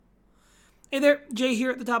Hey there, Jay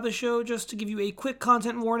here at the top of the show. Just to give you a quick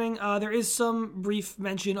content warning, there is some brief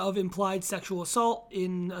mention of implied sexual assault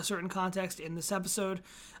in a certain context in this episode.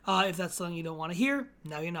 If that's something you don't want to hear,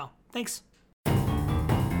 now you know. Thanks.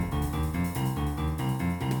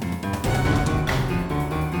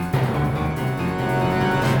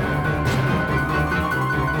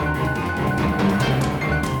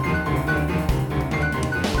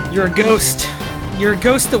 You're a ghost. You're a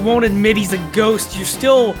ghost that won't admit he's a ghost. You're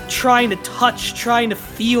still trying to touch, trying to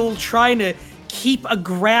feel, trying to keep a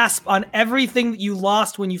grasp on everything that you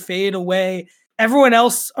lost when you faded away. Everyone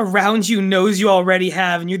else around you knows you already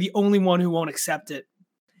have, and you're the only one who won't accept it.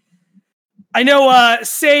 I know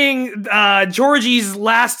saying Georgie's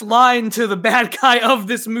last line to the bad guy of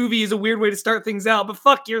this movie is a weird way to start things out, but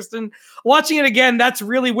fuck, Kirsten. Watching it again, that's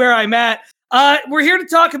really where I'm at. We're here to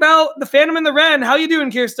talk about The Phantom and the Wren. How you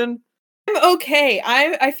doing, Kirsten? I'm okay.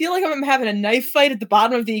 I feel like I'm having a knife fight at the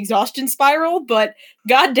bottom of the exhaustion spiral, but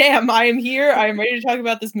goddamn, I am here. I am ready to talk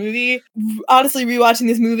about this movie. Honestly, rewatching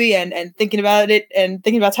this movie and thinking about it and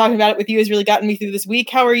thinking about talking about it with you has really gotten me through this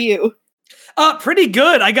week. How are you? Pretty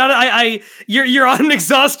good. You're on an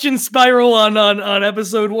exhaustion spiral on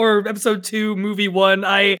episode 2, movie 1.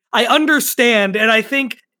 I understand, and I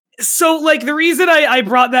think so. Like, the reason I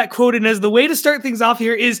brought that quote in as the way to start things off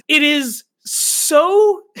here is it is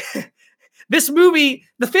so. This movie,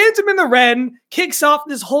 The Phantom and the Wren, kicks off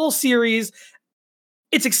this whole series.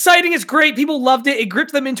 It's exciting, it's great, people loved it. It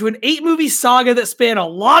gripped them into an 8-movie saga that spanned a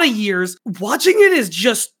lot of years. Watching it is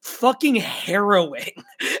just fucking harrowing.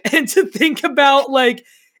 And to think about, like,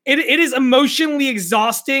 it is emotionally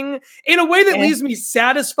exhausting in a way that leaves me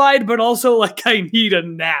satisfied, but also like I need a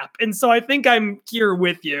nap. And so I think I'm here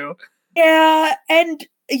with you. Yeah, and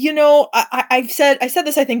you know, I said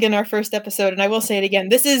this, I think, in our first episode, and I will say it again.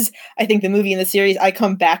 This is, I think, the movie in the series I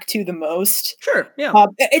come back to the most. Sure, yeah.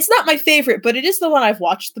 It's not my favorite, but it is the one I've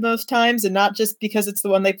watched the most times, and not just because it's the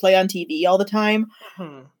one they play on TV all the time.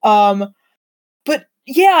 But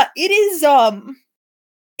yeah, it is.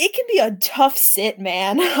 It can be a tough sit,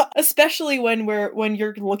 man. Especially when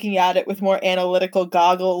you're looking at it with more analytical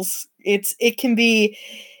goggles. It can be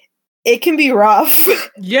rough.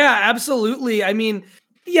 Yeah, absolutely. I mean.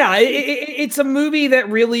 Yeah, it's a movie that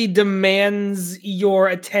really demands your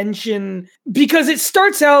attention because it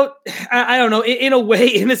starts out, I don't know, in a way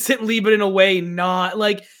innocently, but in a way not.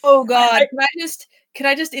 Like, oh god, can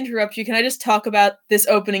I just interrupt you? Can I just talk about this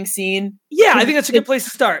opening scene? Yeah, I think that's a good place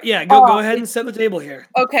to start. Yeah, go ahead and set the table here.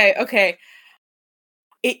 Okay.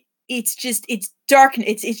 It's dark and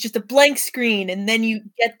it's just a blank screen, and then you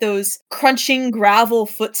get those crunching gravel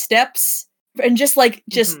footsteps. And just like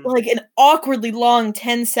an awkwardly long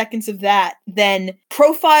 10 seconds of that, then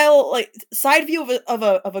profile, like side view of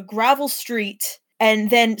a gravel street, and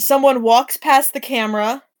then someone walks past the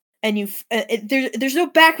camera, and there's no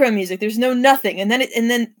background music, there's no nothing, and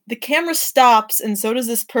then the camera stops, and so does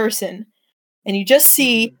this person, and you just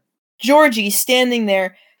see Georgie standing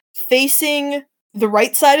there, facing the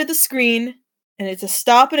right side of the screen, and it's a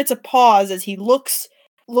stop and it's a pause as he looks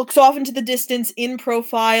off into the distance in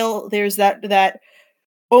profile. There's that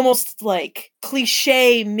almost like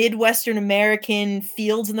cliche Midwestern American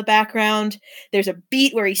fields in the background. There's a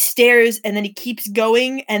beat where he stares and then he keeps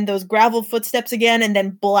going, and those gravel footsteps again, and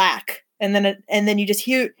then black. And then you just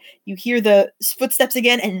hear the footsteps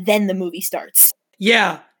again, and then the movie starts.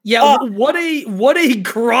 Yeah. What a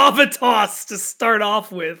gravitas to start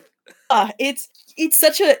off with. It's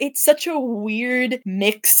such a weird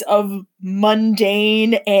mix of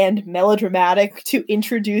mundane and melodramatic to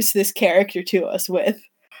introduce this character to us with.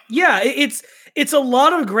 Yeah, it's a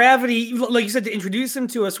lot of gravity, like you said, to introduce him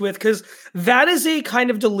to us with, because that is a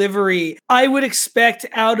kind of delivery I would expect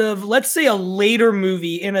out of, let's say, a later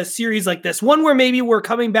movie in a series like this. One where maybe we're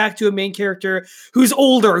coming back to a main character who's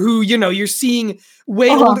older, who, you know, you're seeing way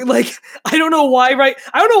older. Like, I don't know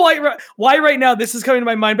why right now this is coming to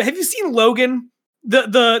my mind, but have you seen Logan?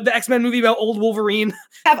 The X-Men movie about old Wolverine.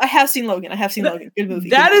 I have seen Logan. Good movie.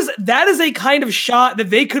 That is a kind of shot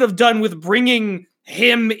that they could have done with bringing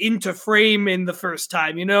him into frame in the first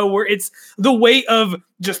time, you know, where it's the weight of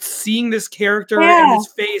just seeing this character and his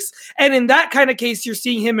face. And in that kind of case, you're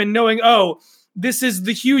seeing him and knowing, oh, this is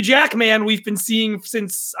the Hugh Jackman we've been seeing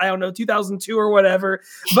since, I don't know, 2002 or whatever.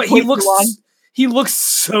 But he looks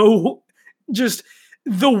so just,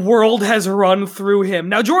 the world has run through him.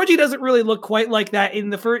 Now, Georgie doesn't really look quite like that in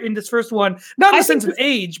this first one. Not in the sense of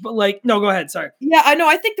age, but like, no, go ahead. Sorry. Yeah, I know.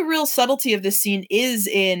 I think the real subtlety of this scene is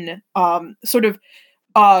in sort of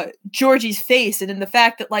Georgie's face, and in the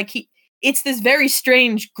fact that like it's this very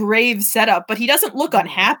strange grave setup, but he doesn't look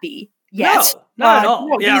unhappy yet. No, not at all.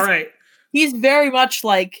 No, yeah, right. He's very much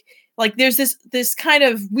like like there's this kind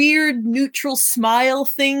of weird neutral smile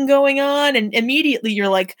thing going on, and immediately you're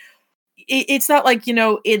like, it's not like, you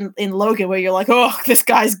know, in Logan where you're like, oh, this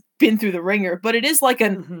guy's been through the ringer, but it is like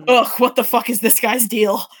an ugh, what the fuck is this guy's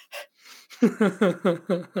deal?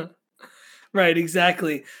 Right,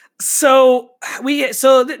 exactly. So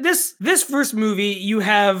this first movie, you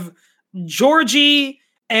have Georgie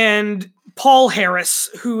and Paul Harris,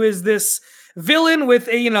 who is this villain with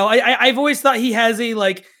a, you know, I've always thought he has a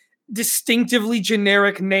like distinctively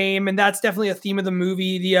generic name, and that's definitely a theme of the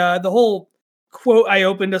movie. The whole quote I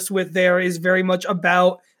opened us with there is very much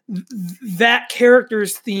about that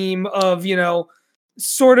character's theme of, you know,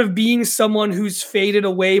 sort of being someone who's faded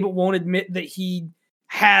away but won't admit that he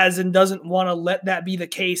has and doesn't want to let that be the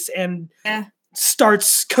case, and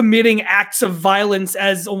starts committing acts of violence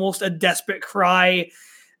as almost a desperate cry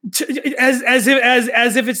as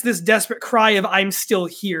if it's this desperate cry of I'm still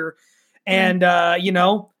here. And you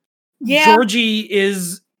know, Georgie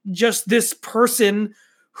is just this person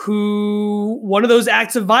who one of those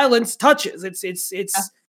acts of violence touches. It's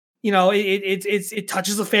you know, it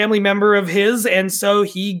touches a family member of his, and so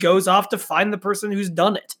he goes off to find the person who's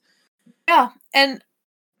done it. Yeah, and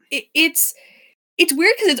it's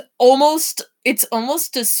weird because it's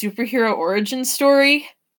almost a superhero origin story.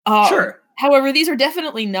 Sure. However, these are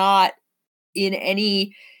definitely not in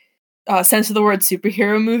any sense of the word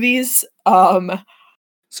superhero movies.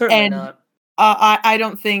 Certainly not. I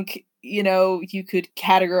don't think, you know, you could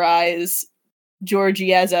categorize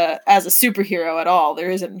Georgie as a superhero at all. There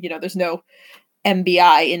isn't, you know, there's no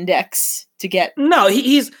MBI index to get. No,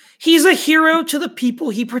 he's a hero to the people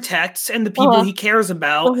he protects and the people he cares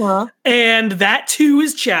about. And that too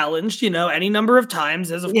is challenged, you know, any number of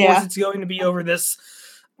times, as of course it's going to be over this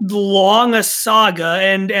long a saga.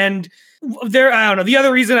 And there, I don't know. The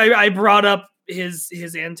other reason I brought up his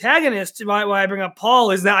antagonist, why I bring up Paul,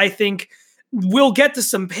 is that I think we'll get to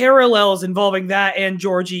some parallels involving that and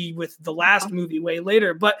Georgie with the last movie way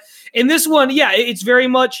later. But in this one, yeah, it's very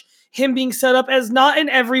much him being set up as not an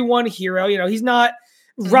everyone hero. You know, he's not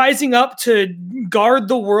rising up to guard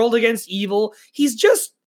the world against evil. He's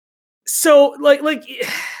just so like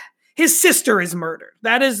his sister is murdered.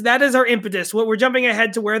 That is our impetus. We're jumping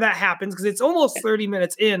ahead to where that happens because it's almost 30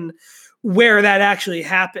 minutes in where that actually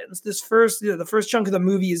happens. This first, the first chunk of the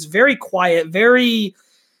movie is very quiet, very,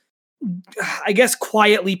 I guess,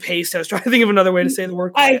 quietly paced. I was trying to think of another way to say the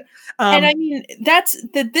word quiet. And I mean, that's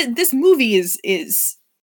this movie is it's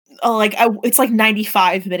like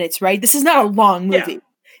 95 minutes, right? This is not a long movie.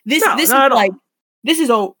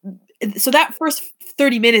 So that first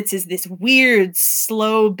 30 minutes is this weird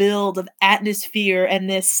slow build of atmosphere and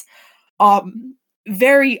this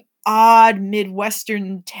very odd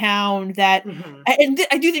Midwestern town that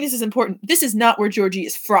I do think this is important. This is not where Georgie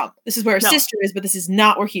is from. This is where his sister is, but this is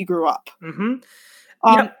not where he grew up.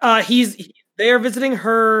 They are visiting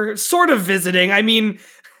her, sort of visiting. I mean,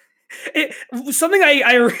 something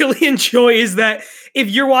I really enjoy is that if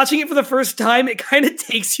you're watching it for the first time, it kind of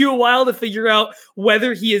takes you a while to figure out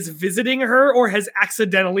whether he is visiting her or has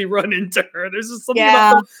accidentally run into her. There's just something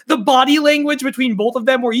about the body language between both of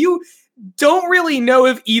them where you don't really know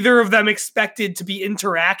if either of them expected to be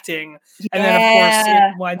interacting. And then, of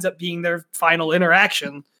course, it winds up being their final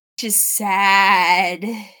interaction. Which is sad.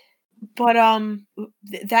 But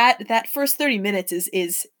that first 30 minutes is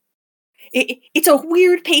it's a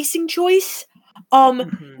weird pacing choice.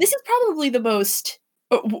 This is probably the most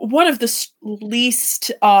one of the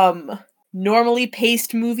least normally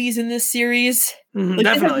paced movies in this series.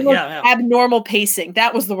 Definitely, abnormal pacing.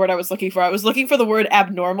 That was the word I was looking for. I was looking for the word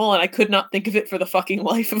abnormal, and I could not think of it for the fucking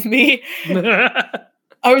life of me.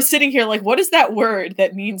 I was sitting here like, what is that word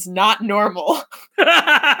that means not normal?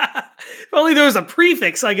 If only there was a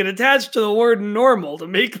prefix I could attach to the word normal to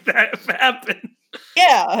make that happen.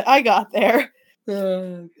 Yeah, I got there.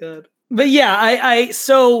 Oh, God. But yeah,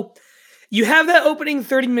 so you have that opening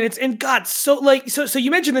 30 minutes, and God, so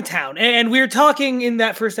you mentioned the town, and we were talking in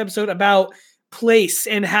that first episode about place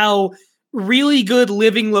and how really good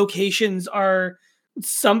living locations are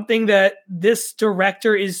something that this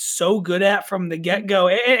director is so good at from the get-go.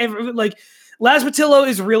 And like, Laz Patillo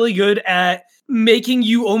is really good at making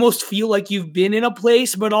you almost feel like you've been in a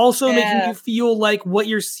place, but also making you feel like what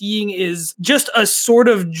you're seeing is just a sort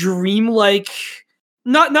of dreamlike,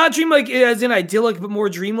 not dreamlike as in idyllic, but more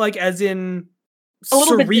dreamlike as in a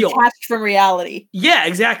little surreal. Bit detached from reality. Yeah,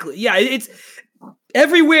 exactly. Yeah, it's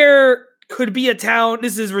everywhere could be a town.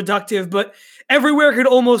 This is reductive, but everywhere could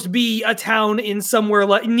almost be a town in somewhere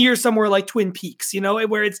like near somewhere like Twin Peaks, you know,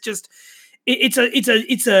 where it's just it's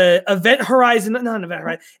a event horizon, not an event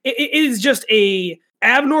horizon. It is just a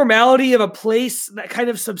abnormality of a place that kind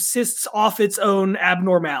of subsists off its own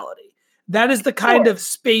abnormality. That is the kind of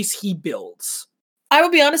space he builds. I will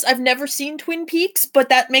be honest, I've never seen Twin Peaks, but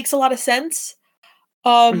that makes a lot of sense.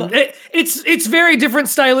 It's very different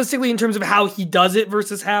stylistically in terms of how he does it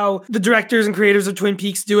versus how the directors and creators of Twin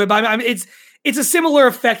Peaks do it. But I mean, it's a similar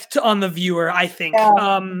effect on the viewer, I think.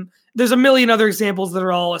 Yeah. There's a million other examples that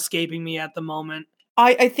are all escaping me at the moment.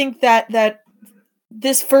 I think that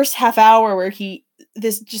this first half hour where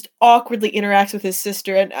this just awkwardly interacts with his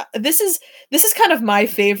sister, and this is kind of my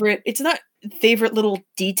favorite. It's not favorite little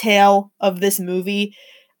detail of this movie,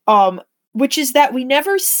 which is that we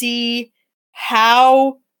never see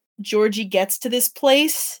how Georgie gets to this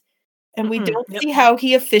place, and we don't see how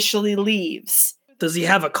he officially leaves. Does he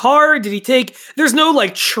have a car? Did he take? There's no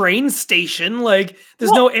like train station. Like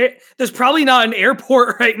there's probably not an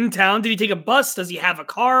airport right in town. Did he take a bus? Does he have a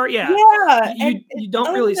car? Yeah. You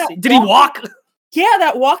don't really see. Did he walk? Yeah,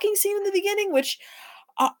 that walking scene in the beginning, which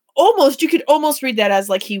you could almost read that as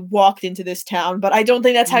like he walked into this town, but I don't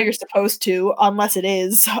think that's how you're supposed to, unless it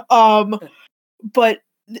is. But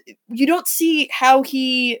you don't see how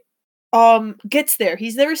he gets there.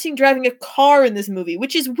 He's never seen driving a car in this movie,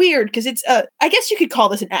 which is weird because it's I guess you could call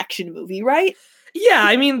this an action movie, right? Yeah,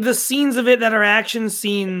 I mean the scenes of it that are action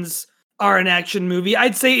scenes are an action movie.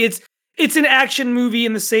 I'd say it's an action movie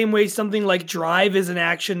in the same way something like Drive is an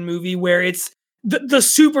action movie, where it's the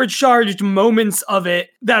supercharged moments of it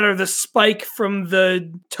that are the spike from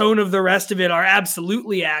the tone of the rest of it are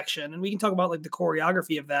absolutely action, and we can talk about like the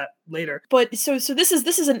choreography of that later. But so this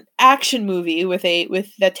is an action movie with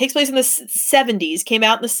that takes place in the 70s, came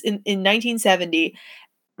out in 1970,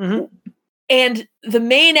 and the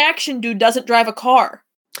main action dude doesn't drive a car.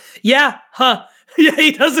 Yeah, yeah,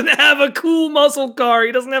 he doesn't have a cool muscle car.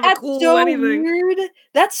 He doesn't have a cool anything. Weird.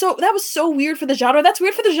 That was so weird for the genre. That's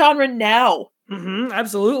weird for the genre now.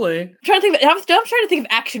 Absolutely. I'm trying to think of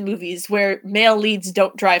action movies where male leads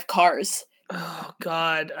don't drive cars. Oh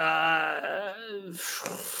God.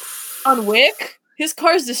 On Wick, his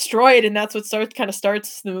car's destroyed, and that's what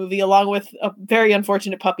starts the movie, along with a very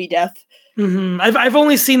unfortunate puppy death. I've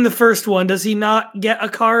only seen the first one. Does he not get a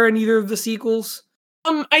car in either of the sequels?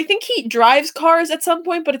 I think he drives cars at some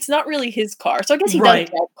point, but it's not really his car. So I guess he does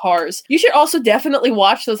drive cars. You should also definitely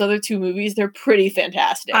watch those other two movies. They're pretty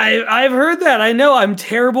fantastic. I've heard that. I know I'm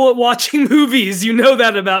terrible at watching movies. You know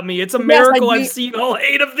that about me. It's a miracle I've seen all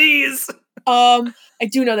 8 of these. I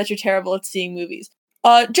do know that you're terrible at seeing movies.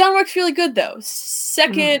 John Wick's really good though.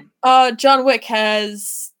 Second, John Wick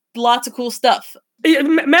has lots of cool stuff.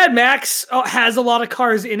 Mad Max has a lot of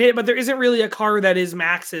cars in it, but there isn't really a car that is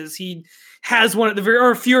Max's. He has one at the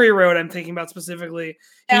or Fury Road, I'm thinking about specifically.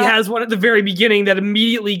 He has one at the very beginning that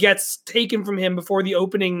immediately gets taken from him before the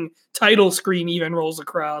opening title screen even rolls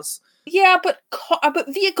across. Yeah, but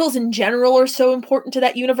vehicles in general are so important to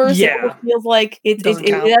that universe. Yeah. It almost feels like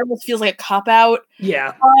it almost feels like a cop-out.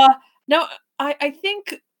 Yeah. No, I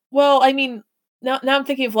think, well, I mean, now I'm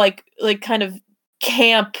thinking of like kind of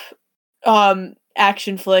camp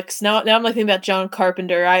action flicks. Now I'm like thinking about John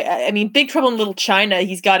Carpenter. I mean, Big Trouble in Little China,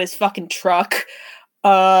 he's got his fucking truck.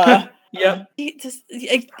 Yeah. I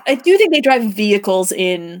do think they drive vehicles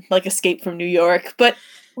in like Escape from New York, but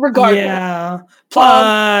regardless. Yeah.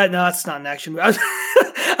 No, it's not an action movie. I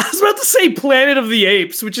was about to say Planet of the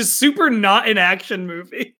Apes, which is super not an action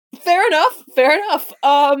movie. Fair enough.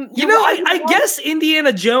 I guess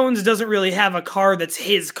Indiana Jones doesn't really have a car that's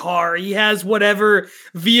his car. He has whatever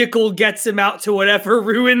vehicle gets him out to whatever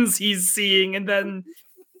ruins he's seeing, and then...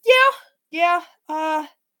 Yeah.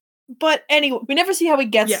 But anyway, we never see how he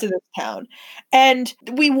gets to this town. And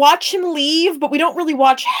we watch him leave, but we don't really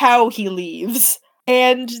watch how he leaves.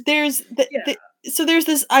 And there's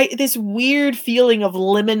this weird feeling of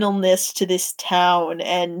liminalness to this town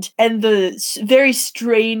and the very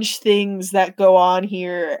strange things that go on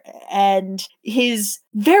here, and his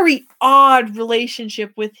very odd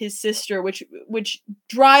relationship with his sister, which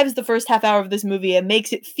drives the first half hour of this movie and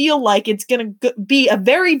makes it feel like it's going to be a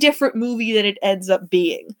very different movie than it ends up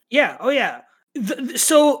being. Yeah. Oh yeah.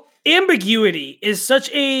 So ambiguity is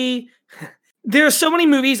such a... There are so many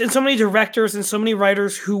movies and so many directors and so many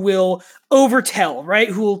writers who will overtell, right?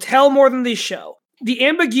 Who will tell more than they show. The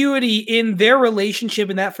ambiguity in their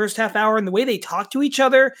relationship in that first half hour and the way they talk to each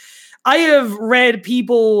other. I have read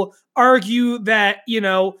people argue that,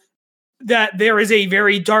 that there is a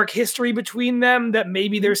very dark history between them, that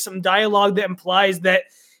maybe there's some dialogue that implies that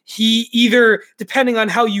he either, depending on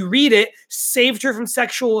how you read it, saved her from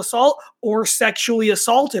sexual assault or sexually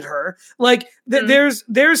assaulted her. Like there's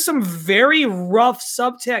some very rough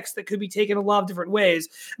subtext that could be taken a lot of different ways.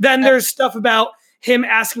 Then there's stuff about him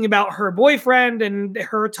asking about her boyfriend and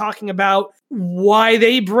her talking about why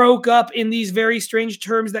they broke up in these very strange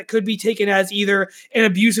terms that could be taken as either an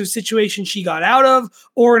abusive situation she got out of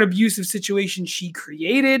or an abusive situation she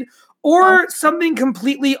created, or something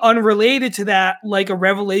completely unrelated to that, like a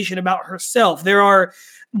revelation about herself. There are,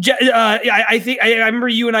 I think I remember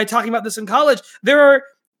you and I talking about this in college. There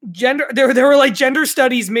were like gender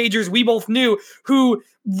studies majors we both knew who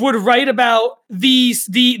would write about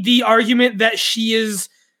the argument that she is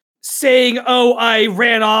saying, "Oh, I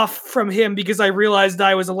ran off from him because I realized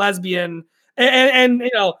I was a lesbian," and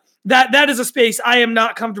that is a space I am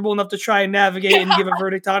not comfortable enough to try and navigate and give a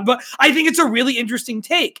verdict on. But I think it's a really interesting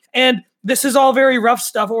take, and this is all very rough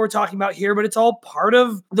stuff what we're talking about here, but it's all part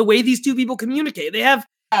of the way these two people communicate. They have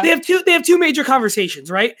two major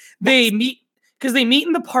conversations, right? They meet because they meet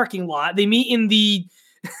in the parking lot. They meet in the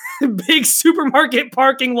big supermarket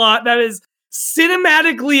parking lot that is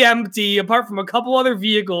cinematically empty apart from a couple other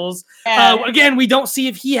vehicles. Again, we don't see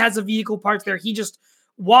if he has a vehicle parked there. He just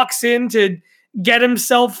walks in to get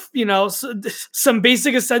himself, some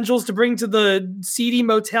basic essentials to bring to the seedy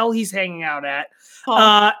motel he's hanging out at.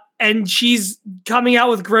 And she's coming out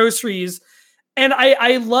with groceries. And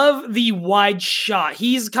I love the wide shot.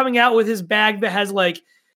 He's coming out with his bag that has like,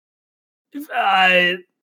 I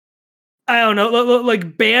don't know,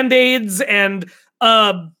 like Band-Aids and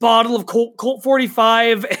a bottle of Colt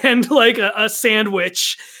 45 and like a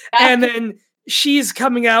sandwich. And then she's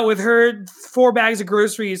coming out with her 4 bags of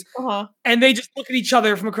groceries. And they just look at each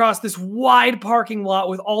other from across this wide parking lot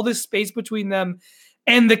with all this space between them.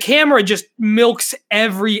 And the camera just milks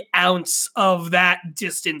every ounce of that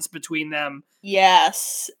distance between them.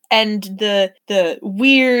 Yes. And the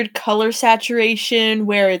weird color saturation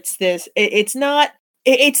where it's not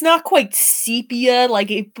quite sepia,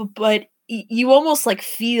 but you almost like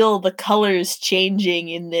feel the colors changing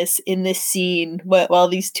in this scene while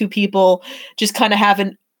these two people just kind of have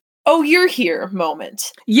an "oh, you're here"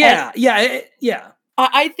 moment. Yeah.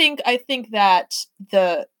 I think that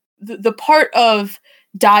the part of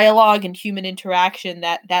dialogue and human interaction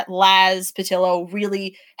that Laz Patillo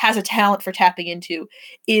really has a talent for tapping into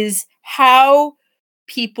is how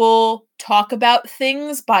people talk about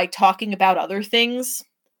things by talking about other things.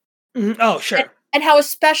 Mm-hmm. Oh, sure. And how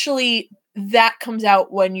especially that comes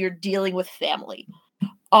out when you're dealing with family.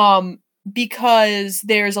 Because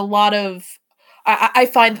there's a lot of I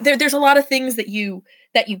find there's a lot of things that you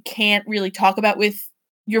can't really talk about with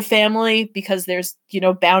your family because there's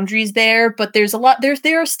boundaries there, but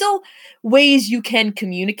there are still ways you can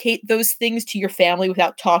communicate those things to your family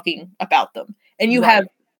without talking about them. And you have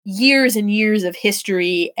years and years of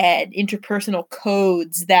history and interpersonal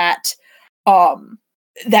codes that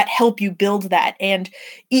help you build that. And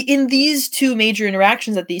in these two major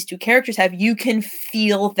interactions that these two characters have, you can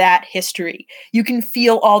feel that history. You can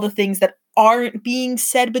feel all the things that aren't being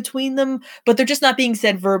said between them, but they're just not being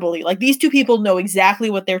said verbally. Like, these two people know exactly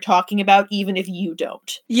what they're talking about, even if you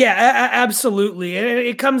don't. Yeah, absolutely. And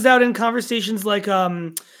it comes out in conversations like,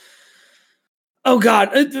 oh God,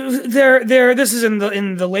 this is in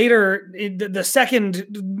the later, the second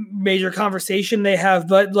major conversation they have,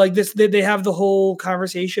 but like this, they have the whole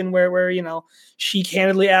conversation where she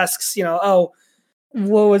candidly asks, oh,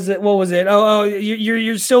 what was it? Oh,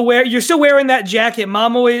 you're still wearing that jacket.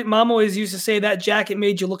 Mom always used to say that jacket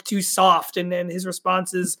made you look too soft. And then his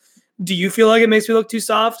response is, "Do you feel like it makes me look too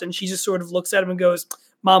soft?" And she just sort of looks at him and goes,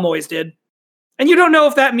 "Mom always did." And you don't know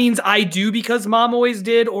if that means I do because Mom always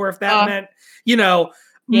did, or if that meant,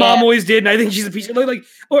 Mom always did. And I think she's a piece of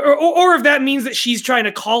or if that means that she's trying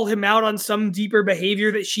to call him out on some deeper behavior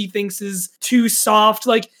that she thinks is too soft.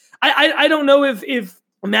 Like, I don't know if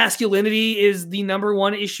masculinity is the number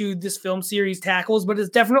one issue this film series tackles, but it's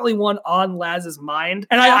definitely one on Laz's mind.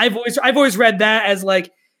 And I've always read that as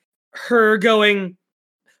like her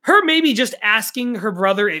maybe just asking her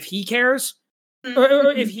brother if he cares,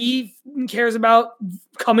 or if he cares about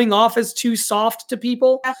coming off as too soft to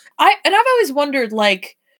people. I've always wondered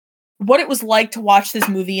like what it was like to watch this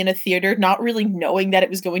movie in a theater, not really knowing that it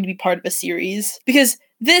was going to be part of a series, because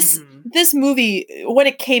this movie, when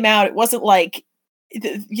it came out, it wasn't like,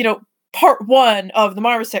 part 1 of the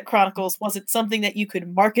Marmoset Chronicles wasn't something that you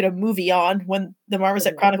could market a movie on when the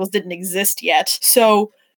Marmoset Chronicles didn't exist yet.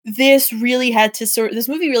 So this movie really had to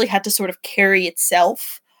sort of carry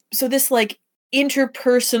itself. So this like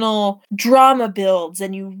interpersonal drama builds,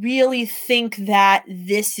 and you really think that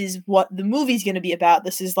this is what the movie's going to be about.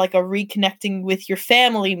 This is like a reconnecting with your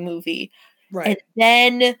family movie. Right.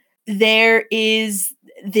 And then there is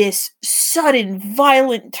this sudden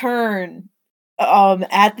violent turn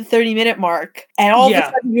at the 30-minute mark, and all of a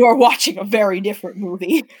sudden you are watching a very different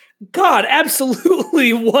movie. God,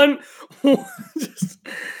 absolutely. One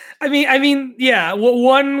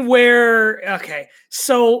where, okay.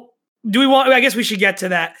 So I guess we should get to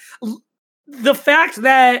that. The fact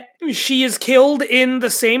that she is killed in the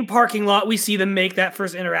same parking lot we see them make that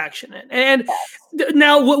first interaction in. And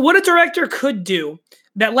now what a director could do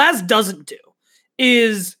that Laz doesn't do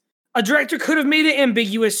is a director could have made it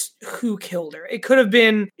ambiguous who killed her. It could have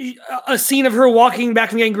been a scene of her walking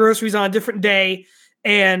back and getting groceries on a different day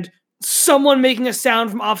and someone making a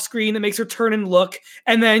sound from off screen that makes her turn and look.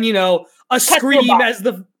 And then, a scream as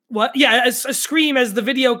the a scream as the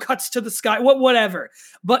video cuts to the sky, whatever.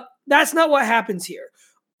 But that's not what happens here.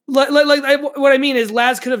 What I mean is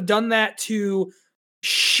Laz could have done that to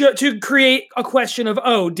create a question of,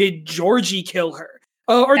 oh, did Georgie kill her?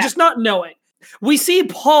 Or just not knowing. We see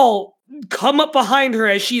Paul come up behind her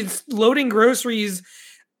as she's loading groceries.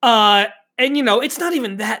 And, it's not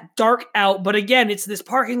even that dark out. But again, it's this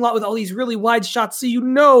parking lot with all these really wide shots.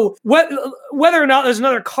 So whether or not there's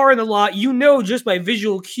another car in the lot, just by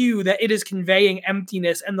visual cue that it is conveying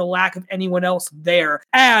emptiness and the lack of anyone else there.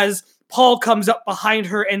 As Paul comes up behind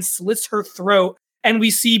her and slits her throat. And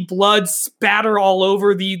we see blood spatter all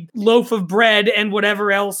over the loaf of bread and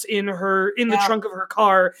whatever else in the trunk of her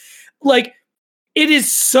car. Like, it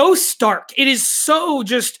is so stark. It is so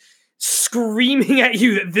just screaming at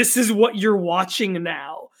you that this is what you're watching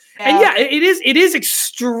now. Yeah. And it is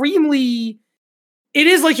extremely, it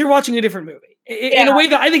is like you're watching a different movie in a way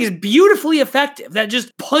that I think is beautifully effective, that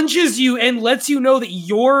just punches you and lets you know that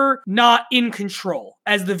you're not in control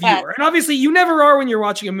as the viewer. And obviously you never are when you're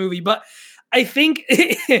watching a movie, but I think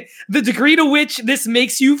the degree to which this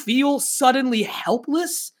makes you feel suddenly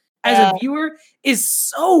helpless as a viewer is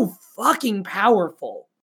so fucking powerful.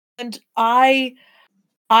 And I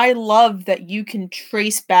love that you can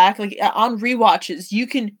trace back, like on rewatches, you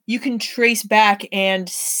can trace back and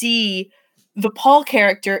see the Paul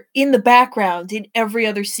character in the background in every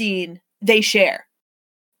other scene they share.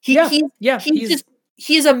 He's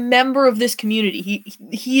a member of this community.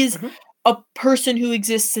 He is a person who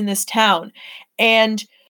exists in this town. And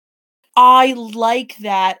I like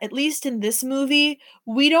that, at least in this movie,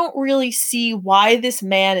 we don't really see why this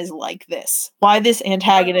man is like this. Why this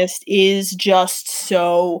antagonist is just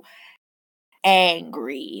so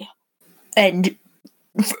angry. And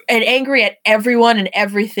angry at everyone and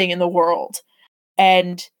everything in the world.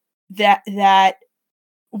 And that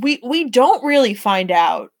we don't really find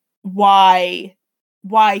out why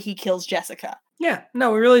he kills Jessica. Yeah,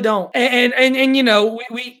 no, we really don't. And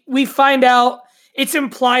we find out, it's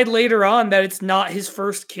implied later on that it's not his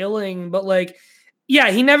first killing, but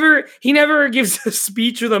he never gives a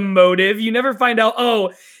speech or the motive. You never find out,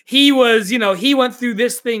 oh, he went through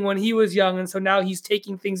this thing when he was young, and so now he's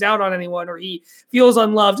taking things out on anyone, or he feels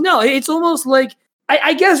unloved. No, it's almost like,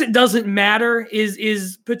 I guess it doesn't matter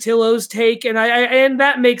is Patillo's take, and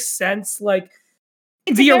that makes sense. Like,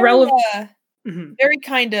 it's the irrelevant, very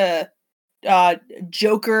kind of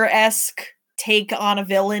Joker-esque take on a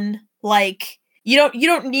villain. Like, you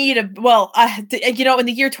don't need in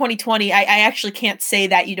the year 2020, I actually can't say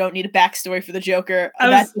that you don't need a backstory for the Joker.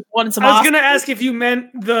 I was going to ask if you meant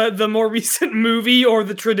the more recent movie or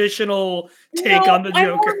the traditional take on the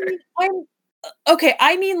Joker.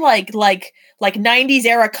 I mean like 90s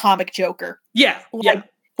era comic Joker. Yeah.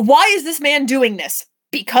 Why is this man doing this?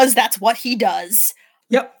 Because that's what he does.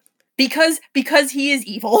 Yep. Because he is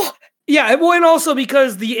evil. Yeah, well, and also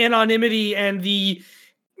because the anonymity and the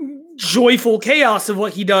joyful chaos of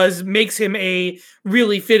what he does makes him a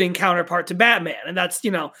really fitting counterpart to Batman. And that's,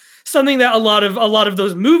 something that a lot of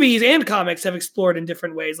those movies and comics have explored in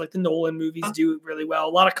different ways. Like the Nolan movies do it really well. A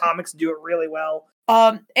lot of comics do it really well.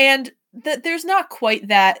 And there's not quite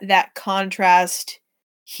that contrast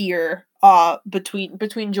here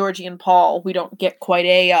between Georgie and Paul. We don't get quite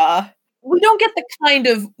we don't get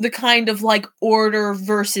the kind of like order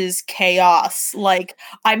versus chaos. Like,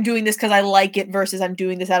 I'm doing this because I like it versus I'm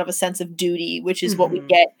doing this out of a sense of duty, which is what we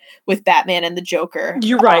get with Batman and the Joker.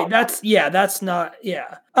 You're right. That's not.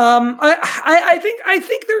 I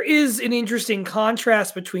think there is an interesting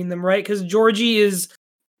contrast between them, right? Because Georgie is.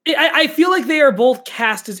 I feel like they are both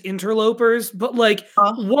cast as interlopers, but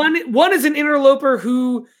one is an interloper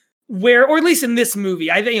or at least in this movie,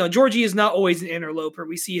 I think, Georgie is not always an interloper.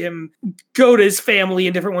 We see him go to his family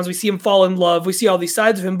in different ones. We see him fall in love. We see all these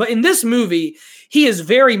sides of him. But in this movie, he is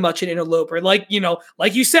very much an interloper. Like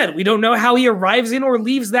you said, we don't know how he arrives in or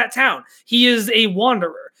leaves that town. He is a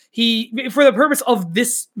wanderer. For the purpose of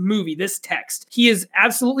this movie, this text, he is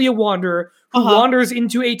absolutely a wanderer who wanders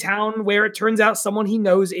into a town where it turns out someone he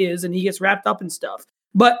knows is, and he gets wrapped up in stuff.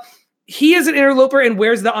 But he is an interloper and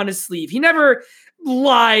wears that on his sleeve. He never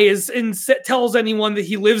lies and tells anyone that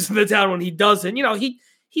he lives in the town when he doesn't.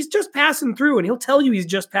 He's just passing through, and he'll tell you he's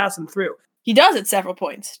just passing through. He does at several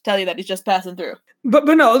points tell you that he's just passing through. But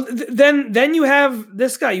no, then you have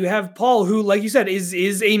this guy. You have Paul, who, like you said,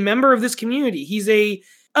 is a member of this community. He's a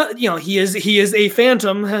he is a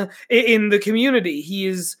phantom in the community.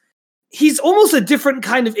 He's almost a different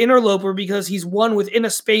kind of interloper because he's one within a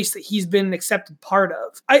space that he's been an accepted part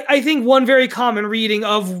of. I think one very common reading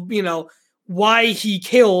of why he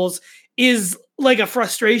kills is like a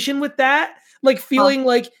frustration with that. Like feeling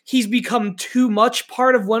like he's become too much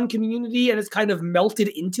part of one community and it's kind of melted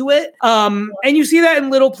into it. And you see that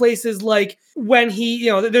in little places, like when he,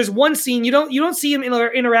 there's one scene, you don't see him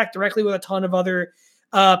interact directly with a ton of other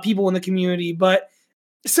people in the community. But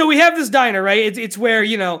so we have this diner, right? It's where,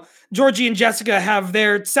 Georgie and Jessica have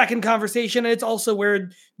their second conversation. And it's also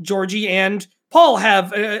where Georgie and Paul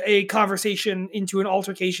have a conversation into an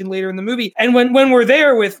altercation later in the movie. And when we're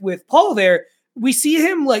there with Paul there, we see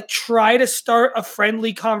him like try to start a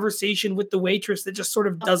friendly conversation with the waitress that just sort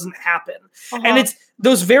of doesn't happen. And it's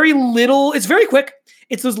those very quick.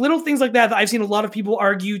 It's those little things like that I've seen a lot of people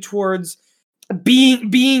argue towards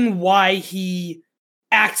being why he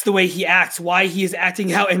acts the way he acts, why he is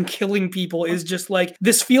acting out and killing people, is just like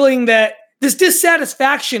this feeling that this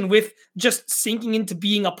dissatisfaction with just sinking into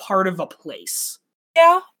being a part of a place.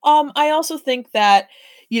 Yeah. I also think that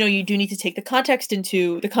you do need to take the context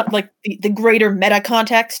into the greater meta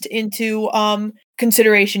context into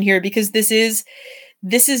consideration here, because this is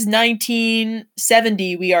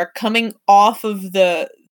 1970. We are coming off of a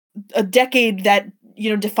decade that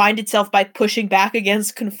defined itself by pushing back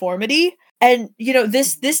against conformity, and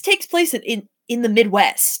this takes place in the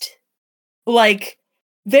Midwest, like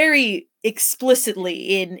very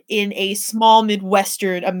explicitly in a small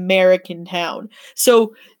Midwestern American town.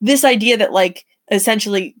 So this idea that like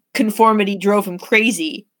essentially conformity drove him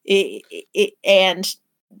crazy and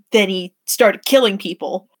then he started killing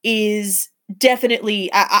people is definitely,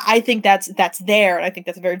 I think that's there, and I think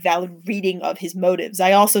that's a very valid reading of his motives.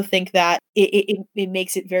 I also think that it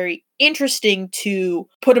makes it very interesting to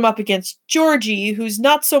put him up against Georgie, who's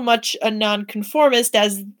not so much a nonconformist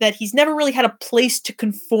as that he's never really had a place to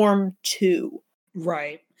conform to.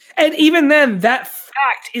 Right. And even then, that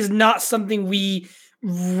fact is not something we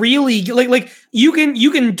really like you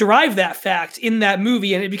can derive that fact in that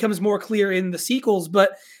movie, and it becomes more clear in the sequels.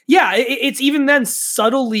 But yeah, it's even then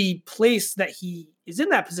subtly placed that he is in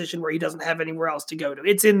that position where he doesn't have anywhere else to go to.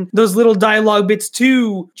 It's in those little dialogue bits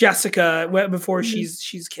to Jessica before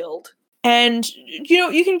she's killed. And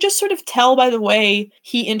you can just sort of tell by the way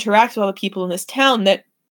he interacts with other people in this town that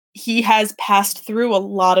he has passed through a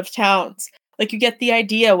lot of towns. Like you get the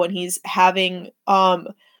idea when he's having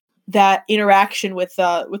that interaction with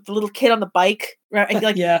the little kid on the bike, right?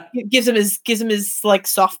 Like gives him his like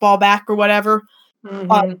softball back or whatever.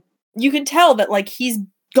 Mm-hmm. You can tell that like he's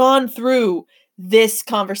gone through this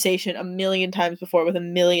conversation a million times before with a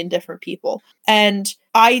million different people. And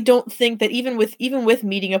I don't think that even with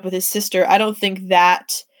meeting up with his sister, I don't think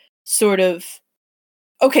that sort of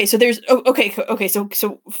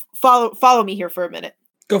so follow me here for a minute.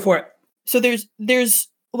 Go for it. So there's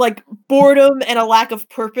like boredom and a lack of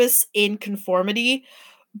purpose in conformity,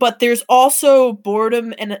 but there's also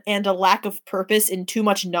boredom and a lack of purpose in too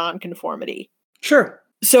much non-conformity. Sure.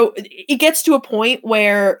 So it gets to a point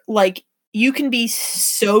where like you can be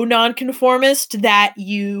so non-conformist that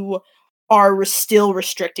you are still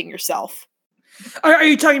restricting yourself. Are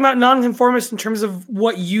you talking about non-conformist in terms of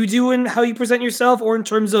what you do and how you present yourself, or in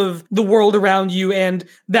terms of the world around you and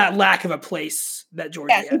that lack of a place that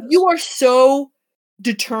Georgie has? If you are so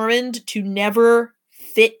determined to never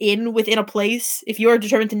fit in within a place, if you are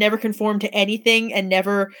determined to never conform to anything and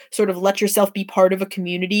never sort of let yourself be part of a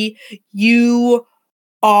community, you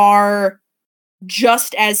are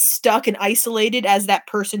just as stuck and isolated as that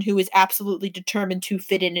person who is absolutely determined to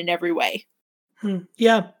fit in every way.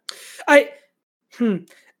 Yeah.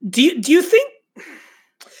 Do you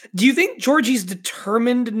think Georgie's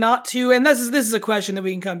determined not to? And this is a question that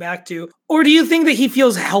we can come back to. Or do you think that he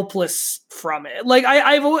feels helpless from it? Like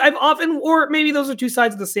I've often, or maybe those are two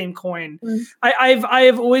sides of the same coin.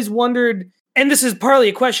 I've always wondered, and this is partly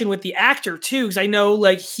a question with the actor too, because I know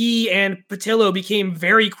like he and Patillo became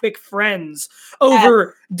very quick friends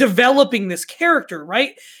over developing this character,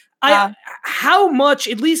 right? How much,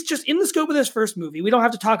 at least just in the scope of this first movie, we don't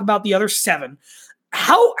have to talk about the other 7.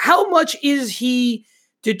 How much is he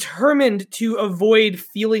determined to avoid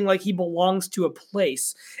feeling like he belongs to a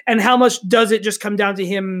place? And how much does it just come down to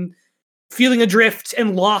him feeling adrift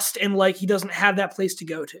and lost and like he doesn't have that place to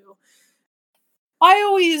go to.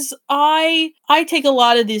 I take a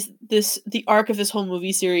lot of the arc of this whole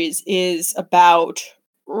movie series is about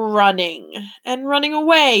running and running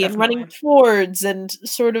away and running towards and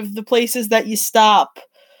sort of the places that you stop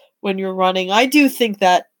when you're running. I do think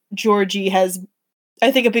that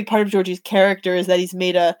I think a big part of Georgie's character is that he's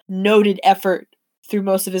made a noted effort through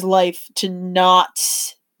most of his life to not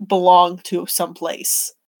belong to some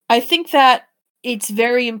place. I think that it's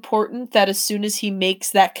very important that as soon as he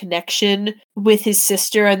makes that connection with his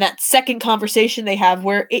sister and that second conversation they have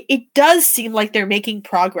where it does seem like they're making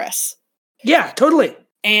progress. Yeah, totally.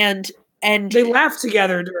 And they laugh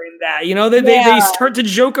together during that, they start to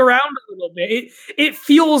joke around a little bit. It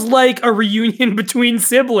feels like a reunion between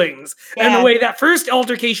siblings in a way that first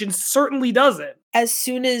altercation certainly doesn't. As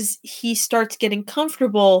soon as he starts getting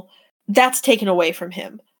comfortable, that's taken away from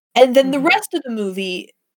him. And then the rest of the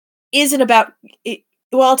movie isn't about it.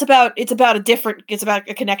 Well, it's about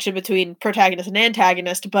a connection between protagonist and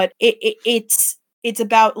antagonist, but it's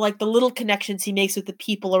about like the little connections he makes with the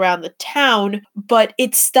people around the town, but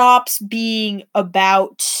it stops being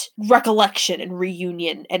about recollection and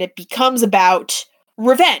reunion, and it becomes about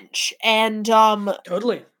revenge and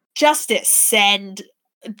totally justice and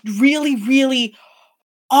really, really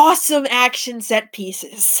awesome action set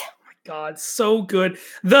pieces. God, so good.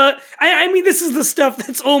 I mean, this is the stuff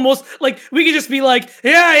that's almost like we could just be like,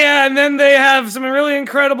 yeah, and then they have some really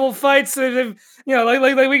incredible fights. Like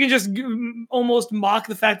we can just almost mock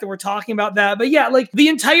the fact that we're talking about that. But yeah, like the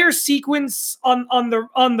entire sequence on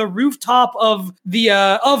the rooftop of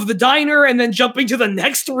the diner, and then jumping to the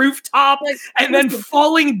next rooftop, and then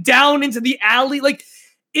falling down into the alley, like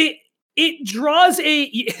it draws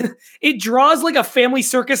like a family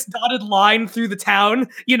circus dotted line through the town,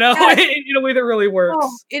 in a way that really works.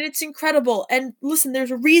 Oh, and it's incredible. And listen,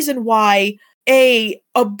 there's a reason why a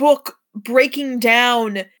book breaking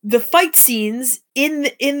down the fight scenes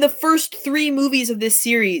in the first 3 movies of this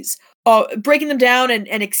series, breaking them down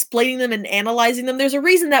and explaining them and analyzing them. There's a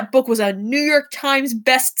reason that book was a New York Times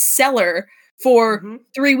bestseller for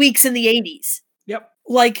 3 weeks in the 80s. Yep.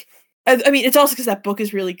 Like, I mean, it's also because that book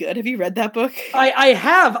is really good. Have you read that book? I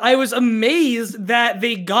have. I was amazed that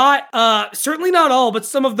they got, certainly not all, but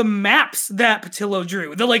some of the maps that Patillo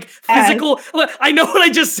drew. The, physical... I know what I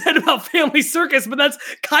just said about Family Circus, but that's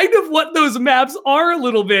kind of what those maps are a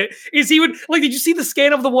little bit. Is he would... did you see the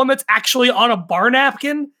scan of the one that's actually on a bar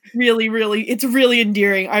napkin? Really, really, it's really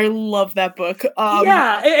endearing. I love that book.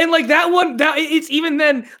 Yeah, and that one, it's even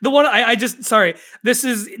then, the one this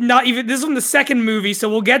is from the second movie, so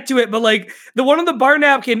we'll get to it, but the one on the bar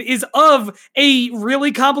napkin is of a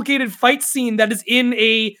really complicated fight scene that is in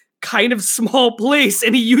a kind of small place,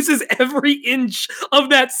 and he uses every inch of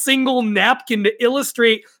that single napkin to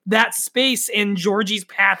illustrate that space and Georgie's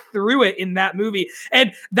path through it in that movie.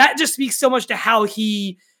 And that just speaks so much to how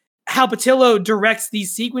Patillo directs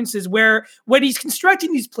these sequences, where when he's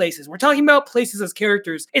constructing these places, we're talking about places as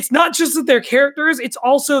characters. It's not just that they're characters, it's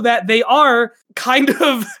also that they are kind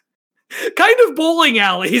of bowling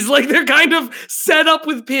alleys. They're kind of set up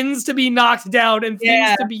with pins to be knocked down and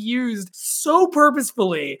things to be used so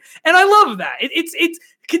purposefully. And I love that. It's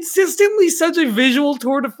consistently such a visual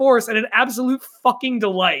tour de force and an absolute fucking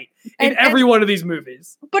delight in every one of these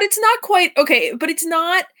movies. But it's not quite okay, but it's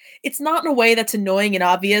not in a way that's annoying and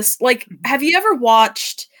obvious. Have you ever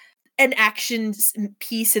watched an action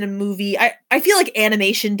piece in a movie? I feel like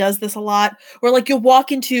animation does this a lot, where they'll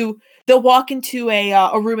walk into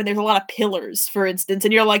a room and there's a lot of pillars, for instance,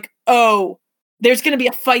 and you're like, oh, there's going to be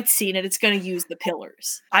a fight scene and it's going to use the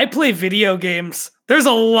pillars. I play video games. There's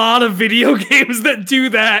a lot of video games that do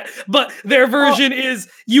that, but their version is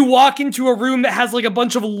you walk into a room that has a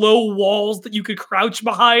bunch of low walls that you could crouch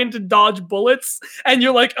behind to dodge bullets, and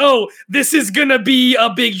you're like, oh, this is going to be a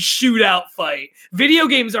big shootout fight. Video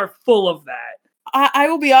games are full of that. I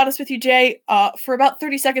will be honest with you, Jay. For about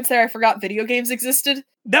 30 seconds there, I forgot video games existed.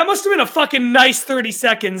 That must have been a fucking nice 30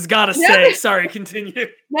 seconds, gotta say. Sorry, continue.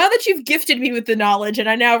 Now that you've gifted me with the knowledge, and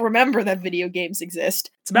I now remember that video games exist.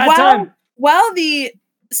 It's a bad time. While the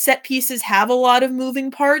set pieces have a lot of moving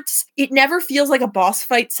parts, it never feels like a boss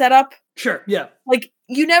fight setup. Sure, yeah.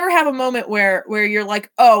 You never have a moment where you're like,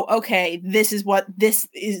 oh, okay, this is what this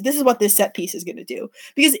set piece is going to do.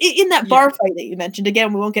 Because in that bar fight that you mentioned,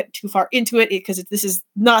 again, we won't get too far into it because this is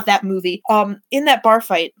not that movie. In that bar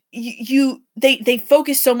fight, they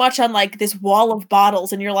focus so much on this wall of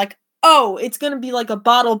bottles, and you're like, oh, it's going to be like a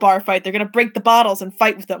bottle bar fight. They're going to break the bottles and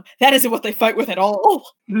fight with them. That isn't what they fight with at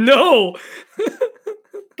all. No.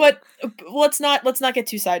 But let's not get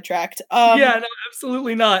too sidetracked. Yeah, no,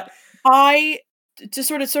 absolutely not. to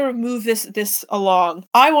sort of move this along,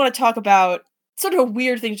 I want to talk about sort of a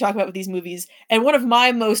weird thing to talk about with these movies, and one of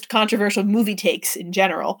my most controversial movie takes in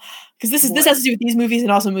general, because this has to do with these movies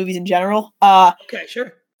and also movies in general. Okay,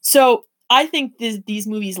 sure. So I think these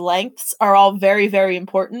movies' lengths are all very, very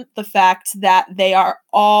important. The fact that they are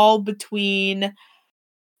all between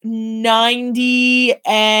 90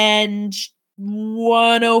 and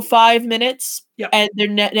 105 minutes. Yep. And they're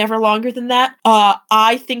never longer than that.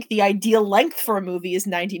 I think the ideal length for a movie is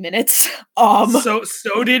 90 minutes. So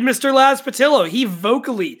did Mr. Laz Patillo. He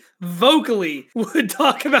vocally would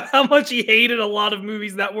talk about how much he hated a lot of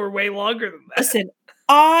movies that were way longer than that. Listen,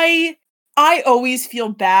 I always feel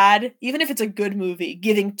bad, even if it's a good movie,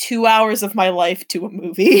 giving 2 hours of my life to a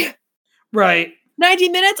movie. Right. 90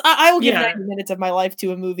 minutes? I will give 90 minutes of my life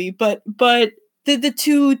to a movie, but the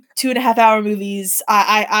 2.5 hour movies,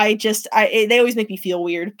 they always make me feel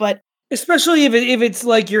weird, but especially if it's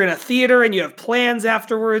like you're in a theater and you have plans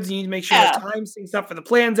afterwards, you need to make sure the time syncs up for the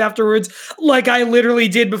plans afterwards. Like I literally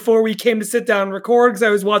did before we came to sit down and record, because I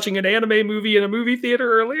was watching an anime movie in a movie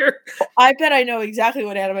theater earlier. I bet I know exactly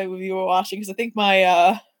what anime movie you were watching, because I think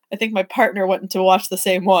my partner went to watch the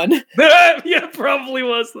same one. Yeah, probably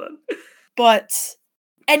was then. But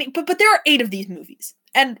there are 8 of these movies,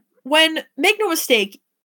 and make no mistake,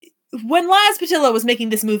 when Laz Patillo was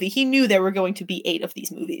making this movie, he knew there were going to be 8 of these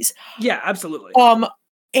movies. Yeah, absolutely.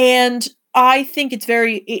 And I think it's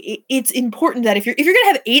important that if you're gonna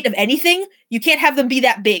have 8 of anything, you can't have them be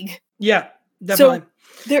that big. Yeah, definitely.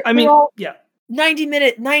 So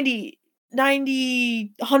 90,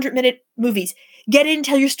 100-minute movies. Get in,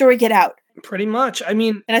 tell your story, get out. Pretty much. I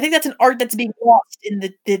mean, and I think that's an art that's being lost in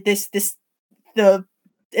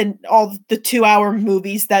all the 2-hour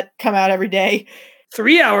movies that come out every day.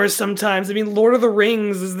 3 hours sometimes. I mean, Lord of the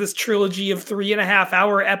Rings is this trilogy of 3.5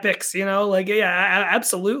 hour epics, like, yeah,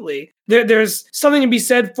 absolutely. There's something to be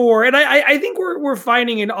said for, and I think we're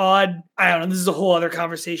finding an odd, I don't know, this is a whole other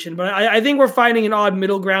conversation, but I think we're finding an odd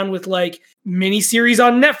middle ground with like miniseries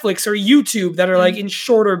on Netflix or YouTube that are like in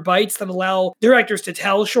shorter bites that allow directors to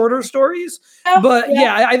tell shorter stories.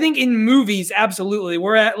 I think in movies, absolutely.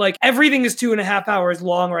 We're at like, everything is 2.5 hours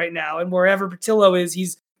long right now. And wherever Patillo is,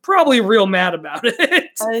 he's probably real mad about it.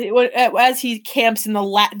 As he camps in the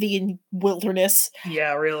Latvian wilderness.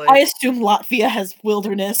 Yeah, really. I assume Latvia has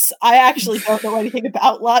wilderness. I actually don't know anything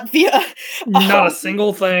about Latvia. Not a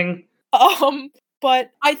single thing. But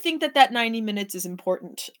I think that 90 minutes is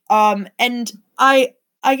important. And I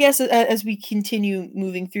guess as we continue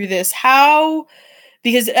moving through this,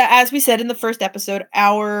 because as we said in the first episode,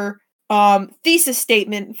 our thesis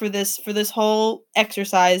statement for this whole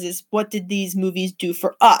exercise is, what did these movies do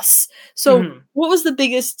for us? So what was the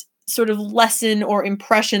biggest sort of lesson or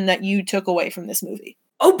impression that you took away from this movie?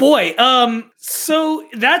 Oh boy. So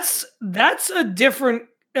that's a different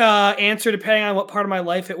answer depending on what part of my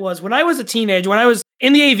life it was. When I was a teenager, when I was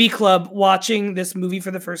in the AV club watching this movie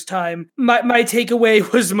for the first time, my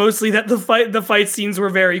takeaway was mostly that the fight scenes were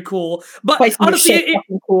very cool. But honestly,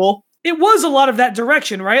 cool. It was a lot of that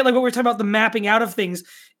direction, right? Like what we're talking about, the mapping out of things.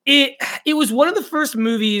 It was one of the first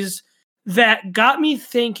movies that got me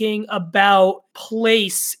thinking about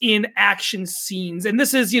place in action scenes. And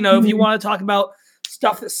this is, if you want to talk about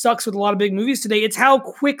stuff that sucks with a lot of big movies today, it's how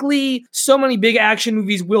quickly so many big action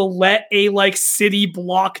movies will let a like city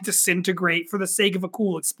block disintegrate for the sake of a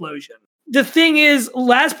cool explosion. The thing is,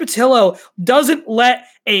 Laz Patillo doesn't let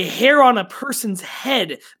a hair on a person's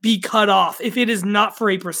head be cut off if it is not for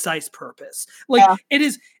a precise purpose. It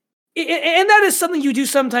is, and that is something you do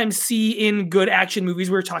sometimes see in good action movies.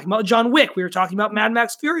 We were talking about John Wick. We were talking about Mad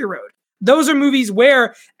Max Fury Road. Those are movies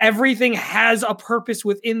where everything has a purpose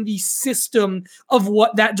within the system of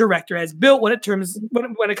what that director has built when it comes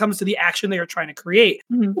to the action they are trying to create.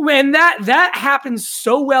 When that happens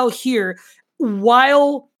so well here,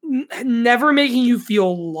 while never making you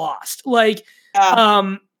feel lost.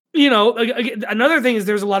 Another thing is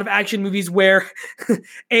there's a lot of action movies where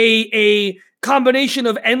a combination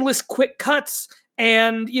of endless quick cuts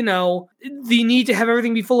and, the need to have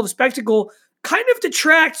everything be full of spectacle kind of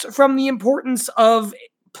detracts from the importance of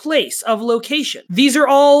place, of location. These are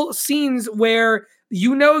all scenes where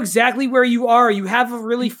you know exactly where you are. You have a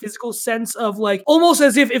really physical sense of like, almost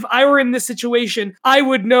as if I were in this situation, I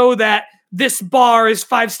would know that this bar is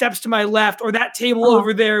 5 steps to my left, or that table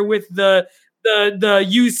over there with the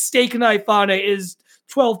used steak knife on it is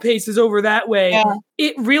 12 paces over that way. Yeah.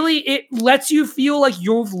 It lets you feel like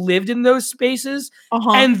you've lived in those spaces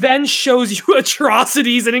and then shows you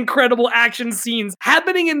atrocities and incredible action scenes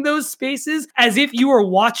happening in those spaces as if you are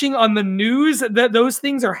watching on the news that those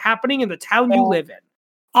things are happening in the town you live in.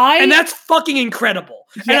 And that's fucking incredible.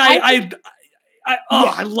 Yeah,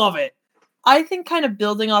 I love it. I think kind of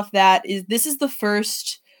building off that this is the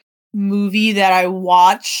first movie that I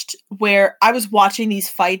watched where I was watching these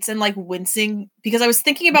fights and like wincing because I was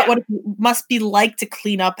thinking about what it must be like to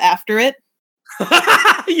clean up after it.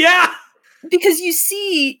 Yeah. Because you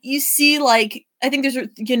see like I think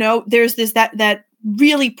there's this that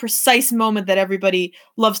really precise moment that everybody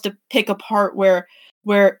loves to pick apart where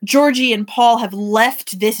Georgie and Paul have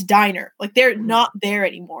left this diner. Like they're not there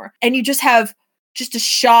anymore. And you just have just a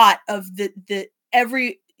shot of the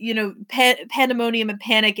every pandemonium and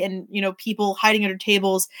panic and people hiding under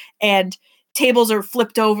tables and tables are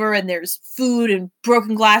flipped over and there's food and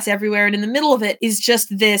broken glass everywhere, and in the middle of it is just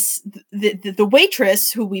the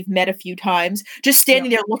waitress who we've met a few times just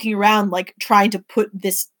standing there looking around like trying to put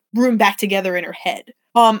this room back together in her head.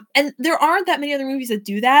 And there aren't that many other movies that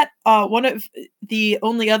do that. One of the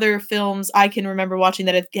only other films I can remember watching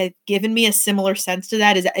that have given me a similar sense to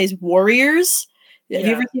that is Warriors. Have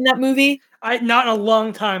you ever seen that movie? Not in a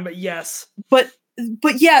long time, but yes. But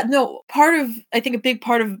yeah, no, I think a big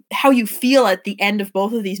part of how you feel at the end of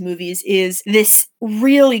both of these movies is this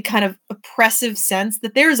really kind of oppressive sense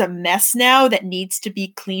that there's a mess now that needs to be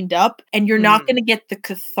cleaned up, and you're not going to get the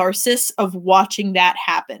catharsis of watching that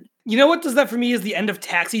happen. You know what does that for me is the end of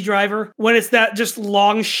Taxi Driver, when it's that just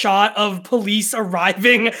long shot of police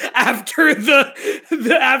arriving after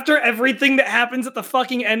after everything that happens at the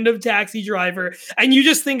fucking end of Taxi Driver, and you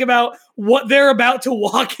just think about what they're about to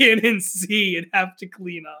walk in and see and have to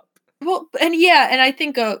clean up. Well, and I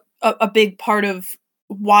think a big part of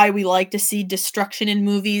why we like to see destruction in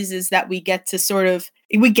movies is that we get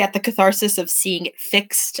the catharsis of seeing it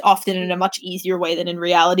fixed, often in a much easier way than in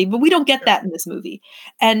reality, but we don't get that in this movie.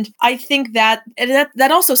 And I think that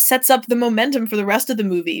also sets up the momentum for the rest of the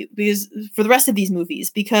movie, because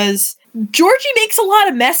Georgie makes a lot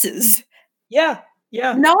of messes. Yeah.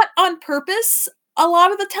 Not on purpose a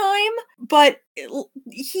lot of the time, but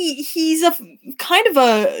he's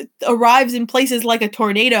arrives in places like a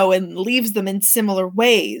tornado and leaves them in similar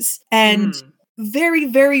ways. And very,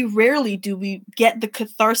 very rarely do we get the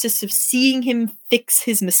catharsis of seeing him fix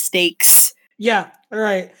his mistakes. Yeah,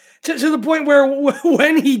 right. To the point where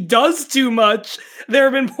when he does too much, there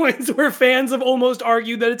have been points where fans have almost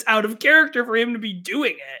argued that it's out of character for him to be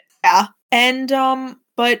doing it. Yeah. And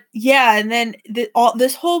but yeah, and then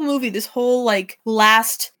this whole movie, this whole like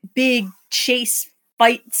last big chase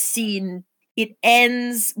fight scene, it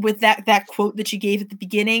ends with that quote that you gave at the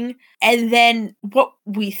beginning, and then what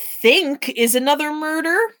we think is another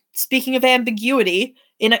murder. Speaking of ambiguity,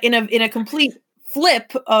 in a complete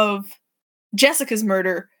flip of Jessica's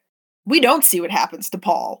murder, we don't see what happens to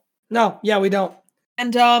Paul. No, yeah, we don't.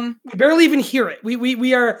 And we barely even hear it.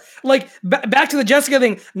 We are like back to the Jessica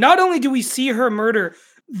thing. Not only do we see her murder,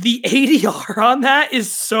 the ADR on that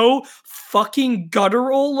is so fucking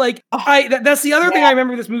guttural. Like that's the other thing I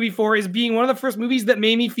remember this movie for, is being one of the first movies that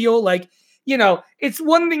made me feel like, it's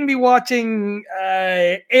one thing to be watching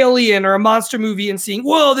Alien or a monster movie and seeing,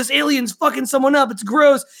 whoa, this alien's fucking someone up, it's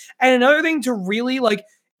gross. And another thing to really like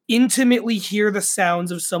intimately hear the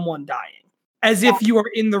sounds of someone dying, as if you are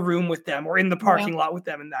in the room with them or in the parking lot with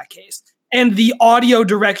them in that case. And the audio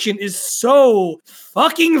direction is so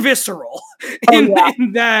fucking visceral in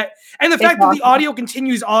that. And the fact that the audio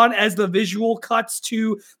continues on as the visual cuts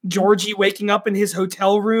to Georgie waking up in his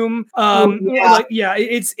hotel room.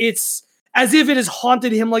 It's as if it has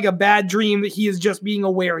haunted him like a bad dream that he is just being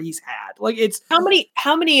aware he's had. Like it's how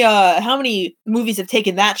many movies have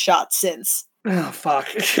taken that shot since? Oh fuck.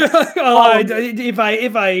 If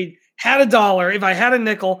I had $1, if I had a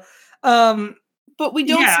nickel. But we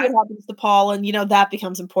don't see what happens to Paul, and that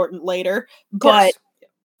becomes important later. But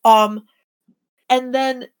and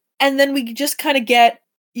then we just kind of get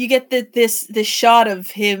this shot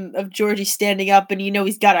of Georgie standing up, and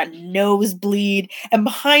he's got a nosebleed, and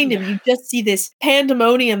behind him you just see this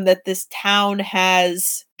pandemonium that this town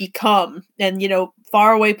has become, and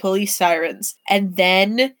faraway police sirens, and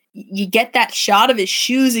then you get that shot of his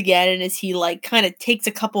shoes again, and as he like kind of takes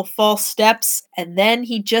a couple false steps, and then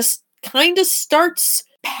he just kind of starts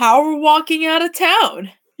power walking out of town.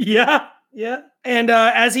 Yeah. And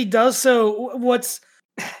as he does so,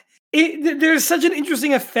 there's such an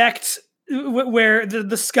interesting effect where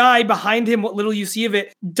the sky behind him, what little you see of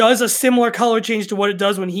it, does a similar color change to what it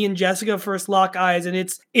does when he and Jessica first lock eyes, and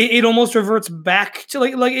it almost reverts back to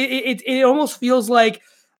like it almost feels like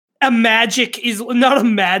a magic is not a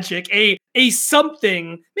magic, a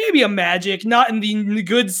something, maybe a magic, not in the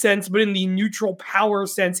good sense, but in the neutral power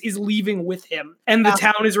sense, is leaving with him. And the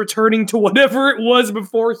town is returning to whatever it was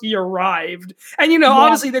before he arrived. And,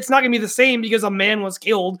 obviously that's not going to be the same because a man was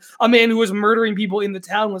killed. A man who was murdering people in the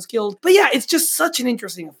town was killed. But yeah, it's just such an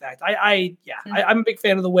interesting effect. I'm a big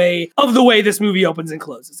fan of the way this movie opens and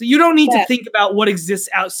closes. So you don't need to think about what exists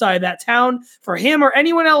outside that town for him or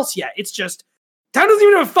anyone else yet. It's just, town doesn't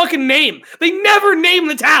even have a fucking name. They never name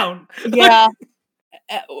the town. Yeah.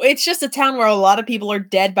 It's just a town where a lot of people are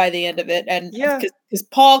dead by the end of it. And because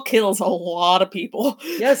Paul kills a lot of people.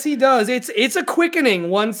 Yes, he does. It's a quickening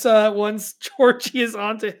once Georgie is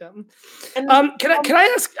onto him. And, can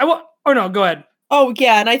I ask? No, go ahead. Oh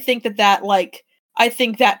yeah, and I think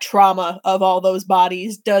that trauma of all those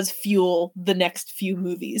bodies does fuel the next few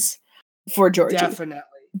movies for Georgie. Definitely.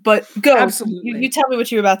 But go. Absolutely. You tell me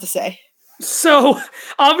what you're about to say. So,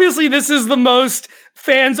 obviously, this is the most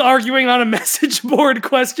fans arguing on a message board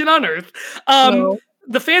question on Earth.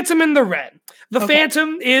 The Phantom and the Wren. The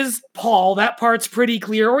Phantom is Paul. That part's pretty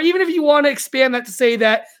clear. Or even if you want to expand that to say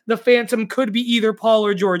that the Phantom could be either Paul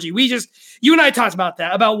or Georgie. You and I talked about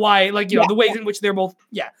that, about why, the ways in which they're both,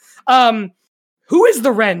 who is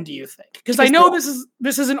the Wren, do you think? Because I know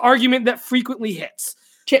this is an argument that frequently hits.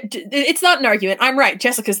 It's not an argument. I'm right.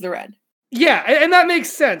 Jessica's the Wren. Yeah, and that makes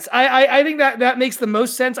sense. I think that makes the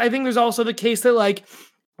most sense. I think there's also the case that,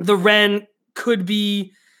 the Wren could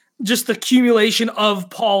be just the accumulation of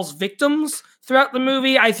Paul's victims throughout the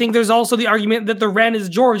movie. I think there's also the argument that the Wren is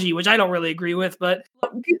Georgie, which I don't really agree with, but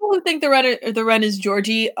people who think the Wren is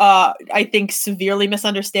Georgie, I think severely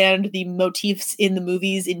misunderstand the motifs in the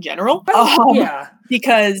movies in general.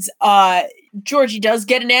 Because Georgie does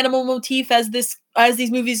get an animal motif as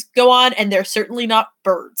these movies go on, and they're certainly not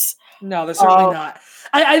birds. No, they're certainly not.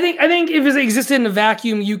 I think if it existed in a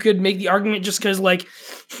vacuum, you could make the argument just because,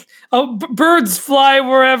 birds fly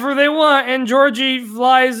wherever they want, and Georgie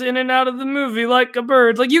flies in and out of the movie like a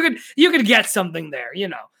bird. You could get something there,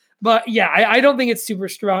 But yeah, I don't think it's super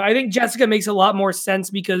strong. I think Jessica makes a lot more sense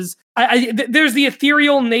because there's the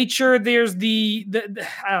ethereal nature. There's the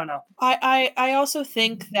I don't know. I also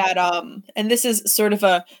think that and this is sort of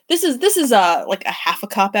a half a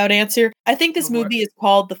cop out answer. I think this movie is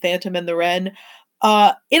called The Phantom and the Wren,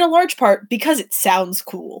 in a large part because it sounds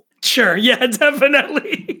cool. Sure, yeah,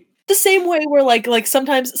 definitely. The same way where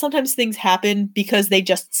sometimes things happen because they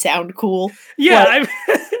just sound cool. Yeah,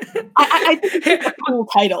 I think it's a cool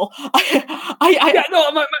title.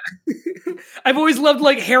 I've always loved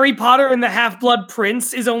Harry Potter and the Half-Blood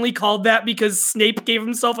Prince is only called that because Snape gave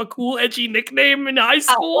himself a cool, edgy nickname in high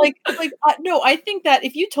school. No, I think that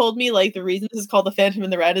if you told me the reason this is called The Phantom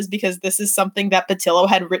and the Wren is because this is something that Patillo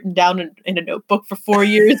had written down in a notebook for 4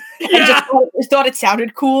 years and just thought it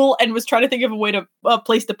sounded cool and was trying to think of a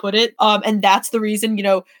place to put it. And that's the reason,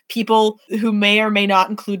 people who may or may not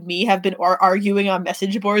include me have been arguing on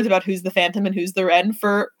message boards about who's the Phantom and who's the Wren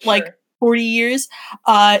for 40 years.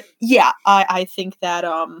 I think that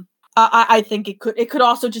I think it could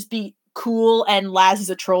also just be cool, and Laz is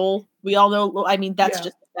a troll. We all know. I mean, that's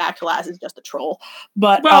just the fact. Laz is just a troll.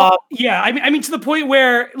 But I mean, to the point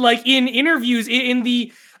where in interviews in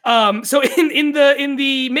the in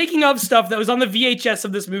the making of stuff that was on the VHS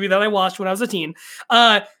of this movie that I watched when I was a teen,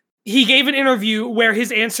 he gave an interview where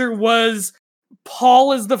his answer was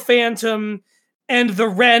Paul is the Phantom and the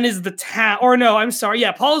Wren is the town. Or no, I'm sorry.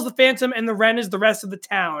 Yeah, Paul is the Phantom and the Wren is the rest of the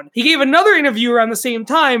town. He gave another interview around the same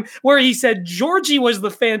time where he said Georgie was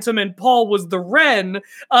the Phantom and Paul was the Wren.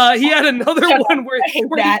 He had another one where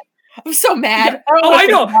I'm so mad. Yeah. I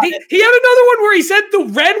know. He had another one where he said the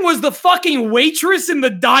Wren was the fucking waitress in the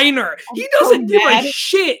diner. He doesn't give a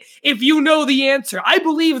shit if you know the answer. I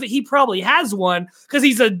believe that he probably has one because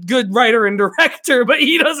he's a good writer and director, but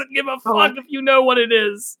he doesn't give a fuck if you know what it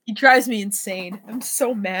is. He drives me insane. I'm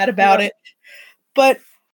so mad about it. But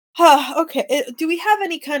okay. Do we have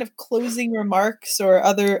any kind of closing remarks or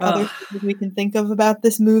other things we can think of about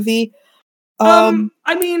this movie?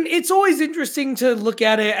 I mean, it's always interesting to look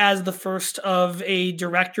at it as the first of a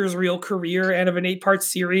director's real career and of an 8-part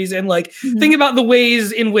series and think about the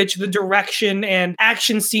ways in which the direction and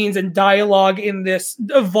action scenes and dialogue in this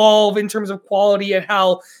evolve in terms of quality and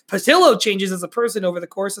how Patillo changes as a person over the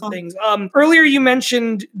course of things. Earlier you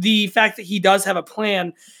mentioned the fact that he does have a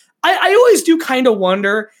plan. I always do kind of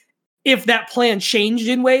wonder if that plan changed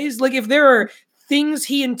in ways. If there are things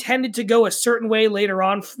he intended to go a certain way later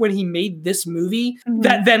on when he made this movie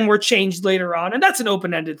that then were changed later on. And that's an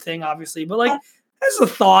open-ended thing, obviously. But that's a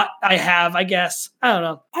thought I have, I guess. I don't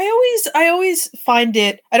know. I always find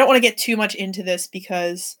it, I don't want to get too much into this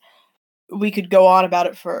because we could go on about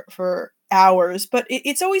it for hours, but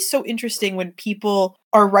it's always so interesting when people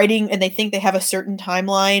are writing and they think they have a certain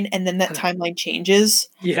timeline and then that timeline changes.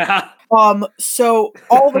 Yeah. So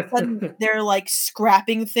all of a sudden they're like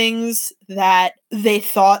scrapping things that they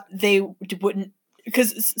thought they wouldn't,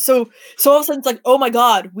 because so all of a sudden it's like, oh my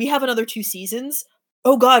god, we have another 2 seasons.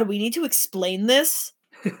 Oh god, we need to explain this.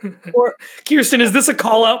 Or Kirsten, is this a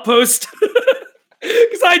call out post?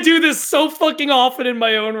 Because I do this so fucking often in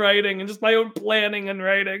my own writing and just my own planning and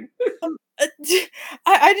writing.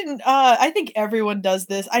 I didn't. I think everyone does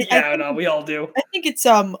this. We all do. I think it's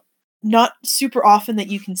not super often that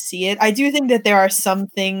you can see it. I do think that there are some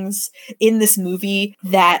things in this movie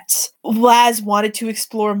that Laz wanted to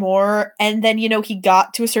explore more, and then he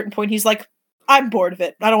got to a certain point. He's like, I'm bored of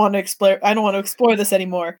it. I don't want to explore this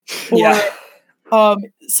anymore. Yeah.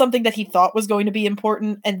 Something that he thought was going to be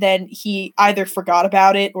important, and then he either forgot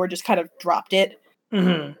about it or just kind of dropped it.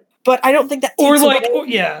 Mm-hmm. But I don't think that takes away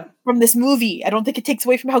from this movie. I don't think it takes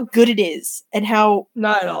away from how good it is and how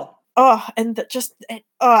not at all. It's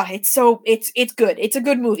good. It's a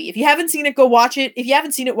good movie. If you haven't seen it, go watch it. If you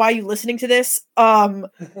haven't seen it, why are you listening to this? Can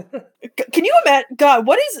you imagine? God,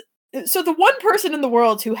 so the one person in the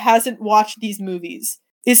world who hasn't watched these movies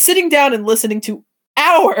is sitting down and listening to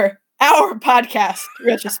our podcast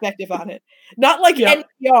retrospective on it. Not like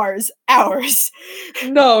NPR's, ours.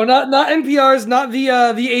 No, not NPR's, not the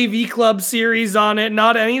AV Club series on it,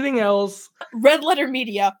 not anything else. Red Letter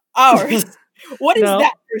Media, ours. What is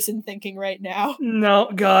that person thinking right now?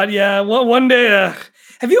 No, God, yeah. Well, one day,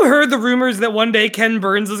 have you heard the rumors that one day Ken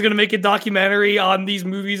Burns is going to make a documentary on these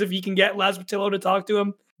movies if he can get Laz Patillo to talk to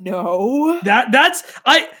him? No. That's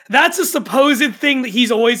a supposed thing that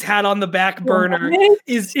he's always had on the back burner. What?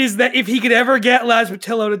 Is that if he could ever get Laz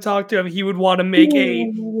Patillo to talk to him, he would want to make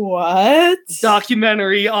a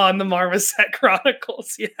documentary on the Marmoset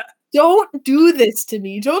Chronicles. Yeah. Don't do this to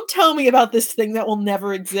me. Don't tell me about this thing that will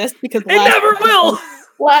never exist because it never will.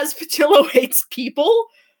 Laz Patillo hates people.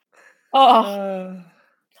 All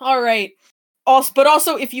right.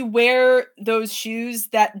 Also, if you wear those shoes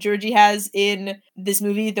that Georgie has in this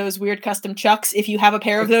movie, those weird custom Chucks, if you have a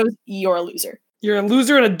pair of those, you're a loser. You're a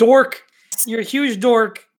loser and a dork. You're a huge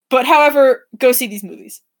dork. But however, go see these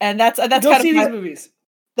movies, and that's go see these movies.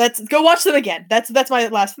 Go watch them again. That's my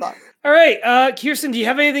last thought. All right, Kirsten, do you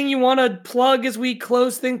have anything you want to plug as we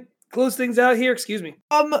close things out here? Excuse me.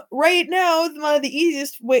 Right now, one of the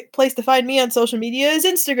easiest place to find me on social media is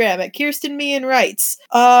Instagram at Kirsten Meehan Writes.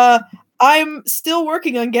 I'm still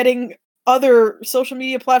working on getting other social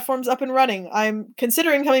media platforms up and running. I'm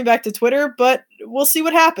considering coming back to Twitter, but we'll see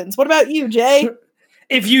what happens. What about you, Jay?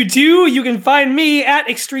 If you do, you can find me at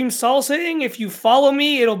Extreme Salsaing. If you follow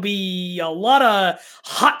me, it'll be a lot of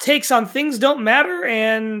hot takes on things don't matter,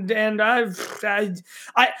 and I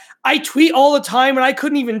tweet all the time, and I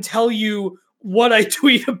couldn't even tell you what I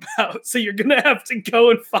tweet about, so you're gonna have to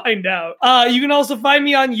go and find out. You can also find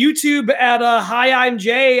me on YouTube at Hi, I'm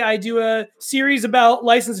Jay. I do a series about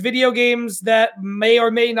licensed video games that may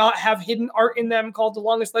or may not have hidden art in them called The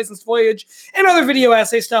Longest Licensed Voyage, and other video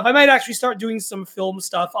essay stuff. I might actually start doing some film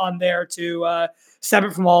stuff on there to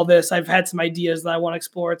separate from all this. I've had some ideas that I want to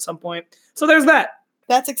explore at some point. So there's that.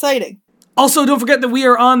 That's exciting. Also, don't forget that we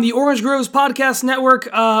are on the Orange Groves Podcast Network,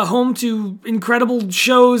 home to incredible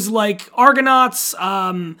shows like Argonauts.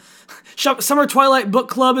 Summer Twilight Book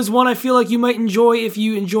Club is one I feel like you might enjoy if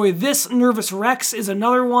you enjoy this. Nervous Rex is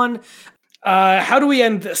another one. How do we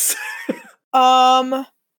end this?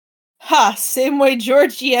 Same way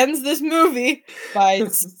Georgie ends this movie, by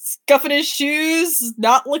scuffing his shoes,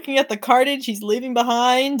 not looking at the cartage he's leaving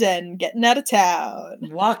behind, and getting out of town.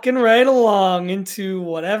 Walking right along into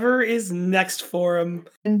whatever is next for him.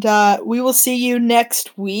 And we will see you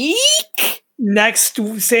next week.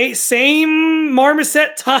 Same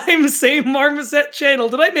Marmoset time, same Marmoset channel.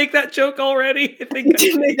 Did I make that joke already? I think I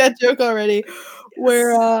did make that joke already. Yes.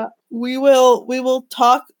 Where we will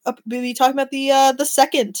talk. We'll be talking about the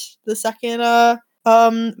second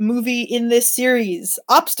movie in this series,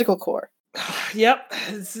 Obstacle Core. Yep.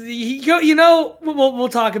 We'll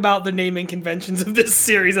talk about the naming conventions of this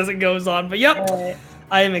series as it goes on. But yep, right.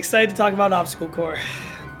 I am excited to talk about Obstacle Core.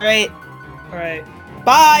 All right.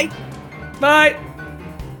 Bye.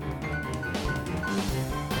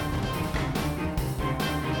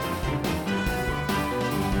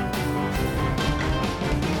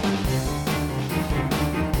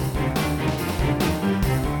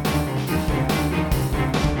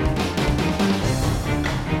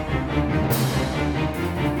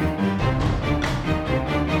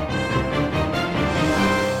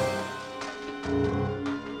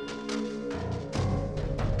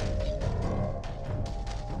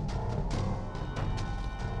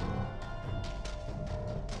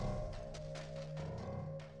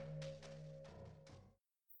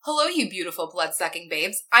 Hello, you beautiful blood-sucking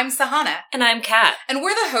babes. I'm Sahana. And I'm Kat. And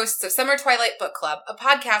we're the hosts of Summer Twilight Book Club, a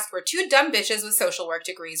podcast where two dumb bitches with social work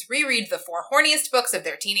degrees reread the 4 horniest books of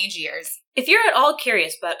their teenage years. If you're at all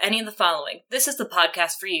curious about any of the following, this is the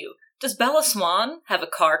podcast for you. Does Bella Swan have a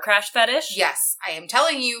car crash fetish? Yes, I am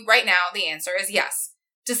telling you right now the answer is yes.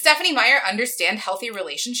 Does Stephenie Meyer understand healthy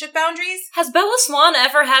relationship boundaries? Has Bella Swan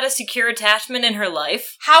ever had a secure attachment in her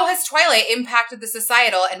life? How has Twilight impacted the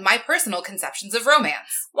societal and my personal conceptions of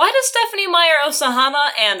romance? Why does Stephenie Meyer owe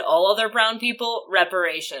Sahana and all other brown people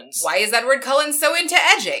reparations? Why is Edward Cullen so into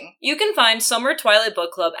edging? You can find Summer Twilight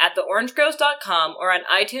Book Club at theorangegrows.com or on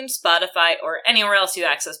iTunes, Spotify, or anywhere else you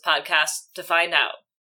access podcasts to find out.